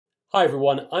Hi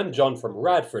everyone, I'm John from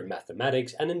Radford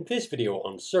Mathematics, and in this video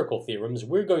on circle theorems,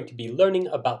 we're going to be learning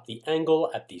about the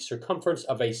angle at the circumference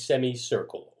of a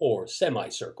semicircle, or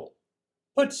semicircle.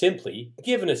 Put simply,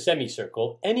 given a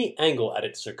semicircle, any angle at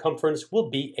its circumference will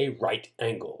be a right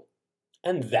angle.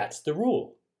 And that's the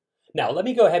rule. Now let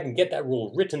me go ahead and get that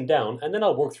rule written down, and then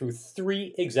I'll work through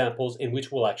 3 examples in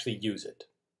which we'll actually use it.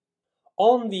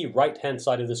 On the right-hand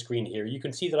side of the screen here, you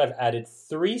can see that I've added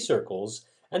 3 circles,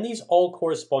 and these all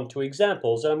correspond to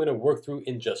examples that I'm going to work through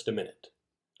in just a minute.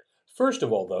 First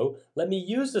of all, though, let me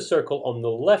use the circle on the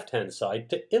left-hand side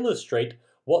to illustrate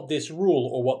what this rule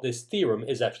or what this theorem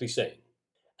is actually saying.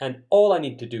 And all I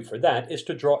need to do for that is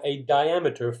to draw a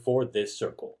diameter for this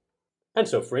circle. And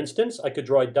so, for instance, I could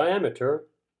draw a diameter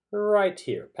right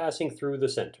here, passing through the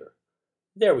center.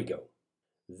 There we go.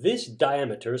 This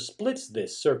diameter splits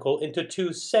this circle into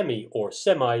 2 semi or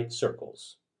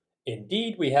semicircles.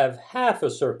 Indeed, we have half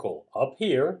a circle up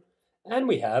here, and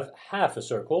we have half a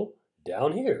circle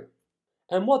down here.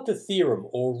 And what the theorem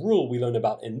or rule we learn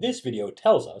about in this video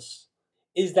tells us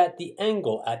is that the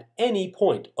angle at any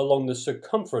point along the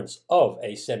circumference of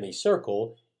a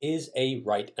semicircle is a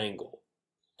right angle.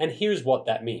 And here's what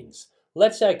that means.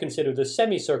 Let's say I consider the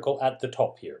semicircle at the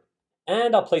top here,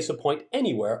 and I'll place a point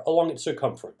anywhere along its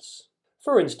circumference.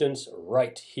 For instance,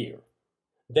 right here.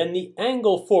 Then the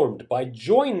angle formed by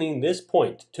joining this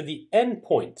point to the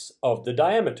endpoints of the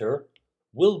diameter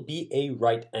will be a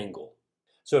right angle.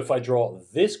 So if I draw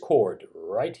this chord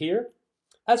right here,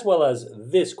 as well as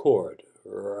this chord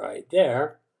right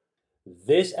there,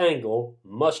 this angle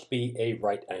must be a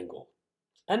right angle.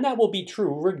 And that will be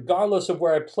true regardless of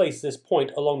where I place this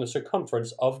point along the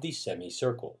circumference of the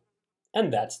semicircle.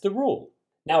 And that's the rule.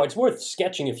 Now it's worth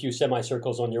sketching a few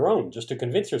semicircles on your own just to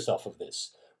convince yourself of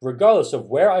this. Regardless of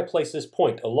where I place this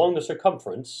point along the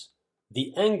circumference,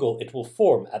 the angle it will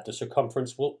form at the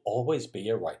circumference will always be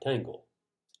a right angle.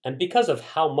 And because of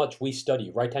how much we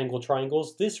study right angle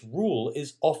triangles, this rule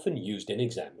is often used in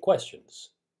exam questions.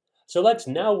 So let's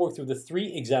now work through the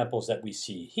 3 examples that we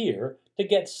see here to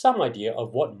get some idea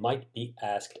of what might be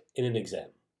asked in an exam.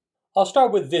 I'll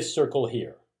start with this circle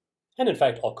here. And in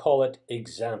fact, I'll call it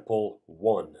example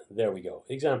 1. There we go,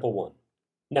 example 1.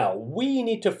 Now, we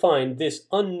need to find this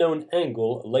unknown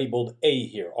angle labeled A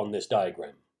here on this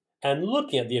diagram. And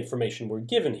looking at the information we're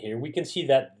given here, we can see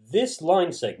that this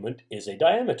line segment is a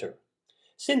diameter.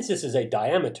 Since this is a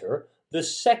diameter, the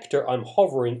sector I'm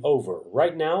hovering over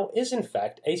right now is in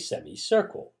fact a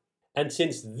semicircle. And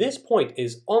since this point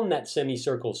is on that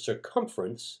semicircle's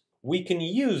circumference, we can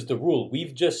use the rule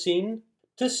we've just seen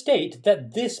to state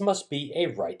that this must be a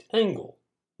right angle.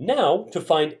 Now, to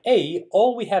find A,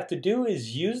 all we have to do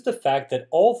is use the fact that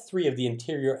all 3 of the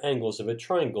interior angles of a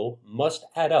triangle must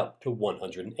add up to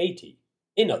 180.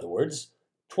 In other words,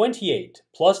 28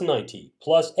 plus 90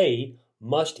 plus A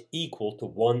must equal to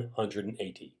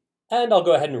 180. And I'll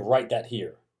go ahead and write that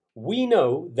here. We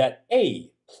know that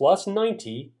A plus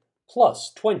 90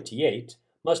 plus 28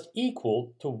 must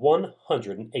equal to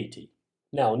 180.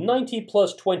 Now, 90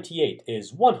 plus 28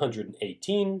 is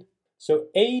 118. So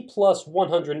A plus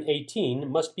 118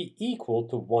 must be equal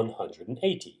to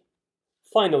 180.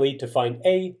 Finally, to find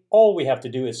A, all we have to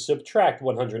do is subtract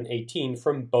 118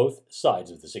 from both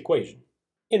sides of this equation.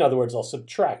 In other words, I'll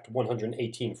subtract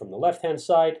 118 from the left-hand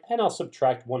side, and I'll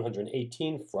subtract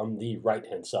 118 from the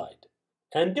right-hand side.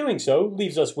 And doing so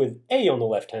leaves us with A on the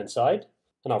left-hand side,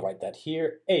 and I'll write that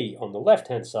here, A on the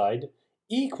left-hand side,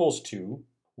 equals to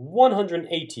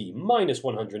 180 minus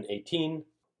 118,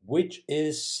 which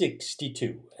is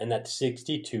 62, and that's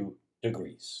 62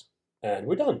 degrees. And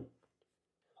we're done.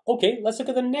 Okay, let's look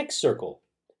at the next circle,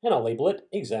 and I'll label it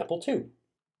example 2.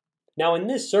 Now in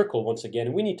this circle, once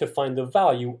again, we need to find the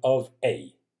value of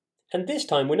A. And this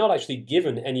time, we're not actually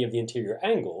given any of the interior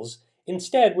angles.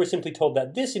 Instead, we're simply told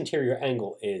that this interior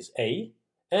angle is A,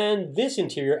 and this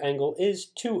interior angle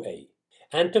is 2A.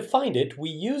 And to find it,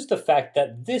 we use the fact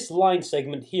that this line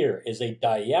segment here is a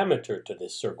diameter to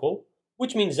this circle,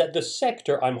 which means that the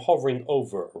sector I'm hovering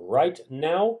over right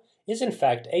now is in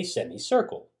fact a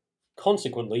semicircle.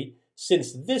 Consequently,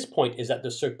 since this point is at the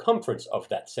circumference of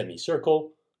that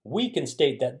semicircle, we can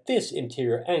state that this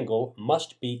interior angle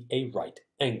must be a right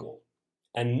angle.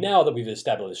 And now that we've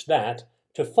established that,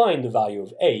 to find the value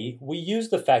of A, we use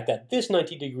the fact that this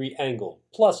 90-degree angle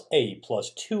plus A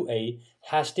plus 2A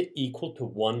has to equal to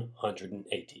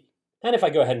 180. And if I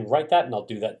go ahead and write that, and I'll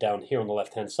do that down here on the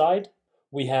left-hand side,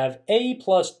 we have A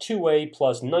plus 2A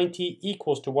plus 90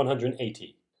 equals to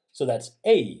 180. So that's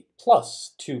A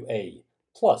plus 2A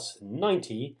plus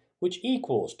 90, which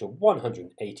equals to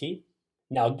 180.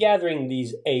 Now gathering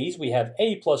these A's, we have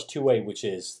A plus 2A, which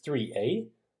is 3A,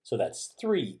 So that's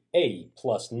 3a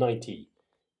plus 90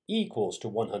 equals to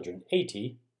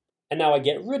 180. And now I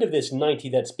get rid of this 90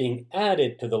 that's being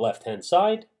added to the left-hand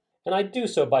side, and I do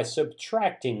so by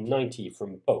subtracting 90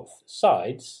 from both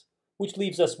sides, which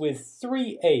leaves us with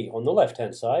 3a on the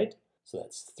left-hand side, so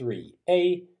that's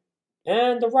 3a,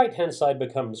 and the right-hand side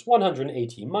becomes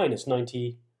 180 minus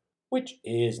 90, which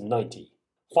is 90.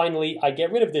 Finally, I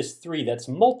get rid of this 3 that's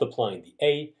multiplying the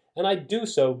a, and I do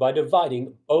so by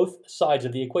dividing both sides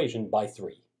of the equation by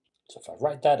 3. So if I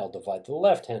write that, I'll divide the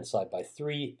left-hand side by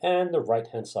 3 and the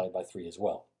right-hand side by 3 as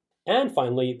well. And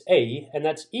finally, a, and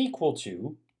that's equal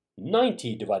to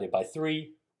 90 divided by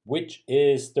 3, which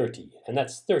is 30, and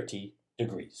that's 30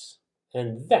 degrees.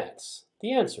 And that's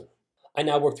the answer. I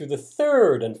now work through the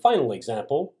third and final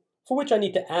example, for which I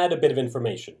need to add a bit of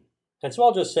information. And so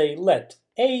I'll just say let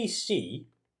AC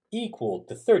equal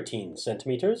to 13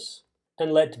 centimeters,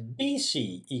 and let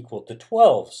BC equal to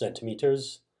 12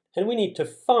 centimeters, and we need to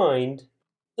find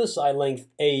the side length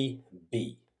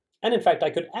AB. And in fact, I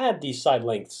could add these side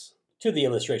lengths to the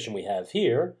illustration we have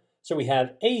here. So we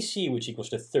have AC, which equals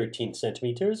to 13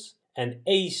 centimeters, and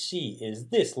AC is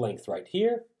this length right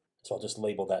here. So I'll just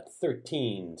label that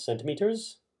 13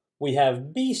 centimeters. We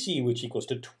have BC, which equals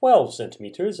to 12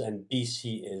 centimeters, and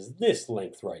BC is this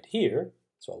length right here.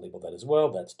 So I'll label that as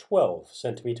well. That's 12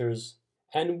 centimeters.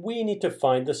 And we need to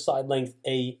find the side length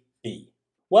AB.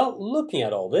 Well, looking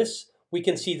at all this, we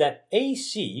can see that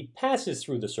AC passes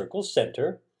through the circle's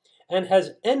center and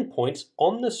has endpoints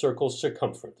on the circle's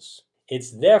circumference.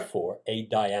 It's therefore a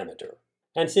diameter.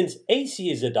 And since AC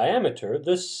is a diameter,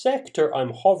 the sector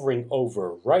I'm hovering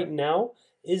over right now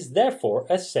is therefore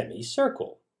a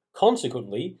semicircle.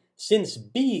 Consequently, since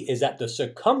B is at the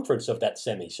circumference of that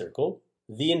semicircle,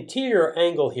 the interior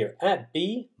angle here at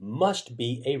B must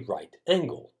be a right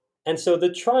angle. And so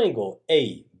the triangle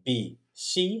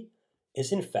ABC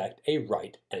is in fact a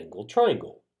right angle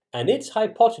triangle. And its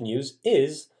hypotenuse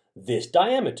is this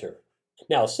diameter.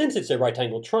 Now, since it's a right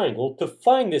angle triangle, to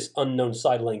find this unknown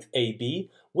side length AB,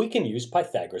 we can use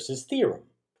Pythagoras' theorem,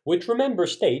 which remember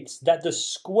states that the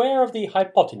square of the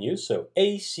hypotenuse, so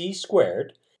AC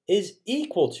squared, is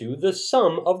equal to the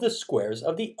sum of the squares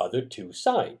of the other two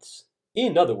sides.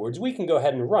 In other words, we can go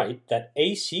ahead and write that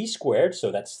AC squared,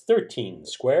 so that's 13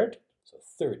 squared, so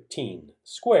 13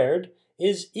 squared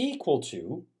is equal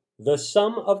to the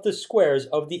sum of the squares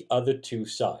of the other two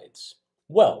sides.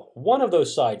 Well, one of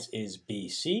those sides is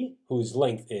BC, whose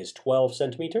length is 12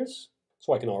 centimeters.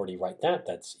 So I can already write that.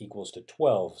 That's equals to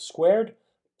 12 squared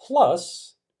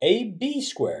plus AB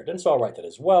squared. And so I'll write that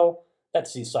as well.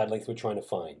 That's the side length we're trying to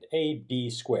find, AB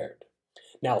squared.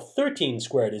 Now, 13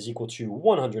 squared is equal to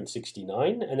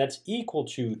 169, and that's equal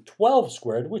to 12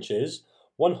 squared, which is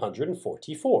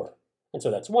 144. And so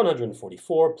that's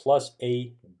 144 plus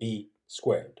AB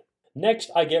squared.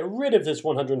 Next, I get rid of this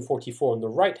 144 on the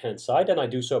right-hand side, and I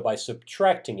do so by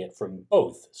subtracting it from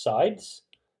both sides.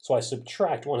 So I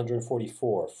subtract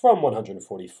 144 from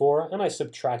 144, and I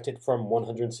subtract it from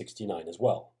 169 as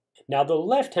well. Now the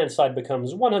left-hand side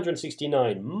becomes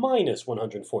 169 minus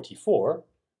 144,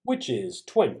 which is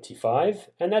 25,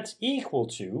 and that's equal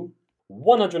to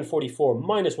 144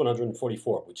 minus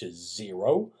 144, which is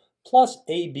 0, plus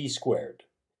AB squared.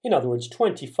 In other words,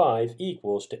 25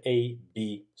 equals to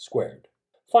AB squared.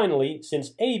 Finally,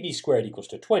 since AB squared equals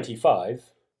to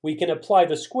 25, we can apply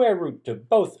the square root to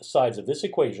both sides of this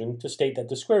equation to state that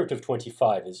the square root of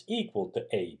 25 is equal to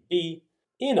AB.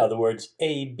 In other words,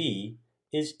 AB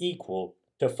is equal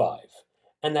to 5,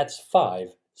 and that's 5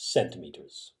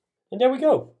 centimeters. And there we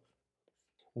go.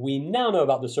 We now know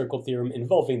about the circle theorem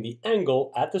involving the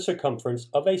angle at the circumference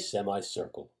of a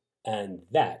semicircle. And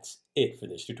that's it for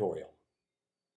this tutorial.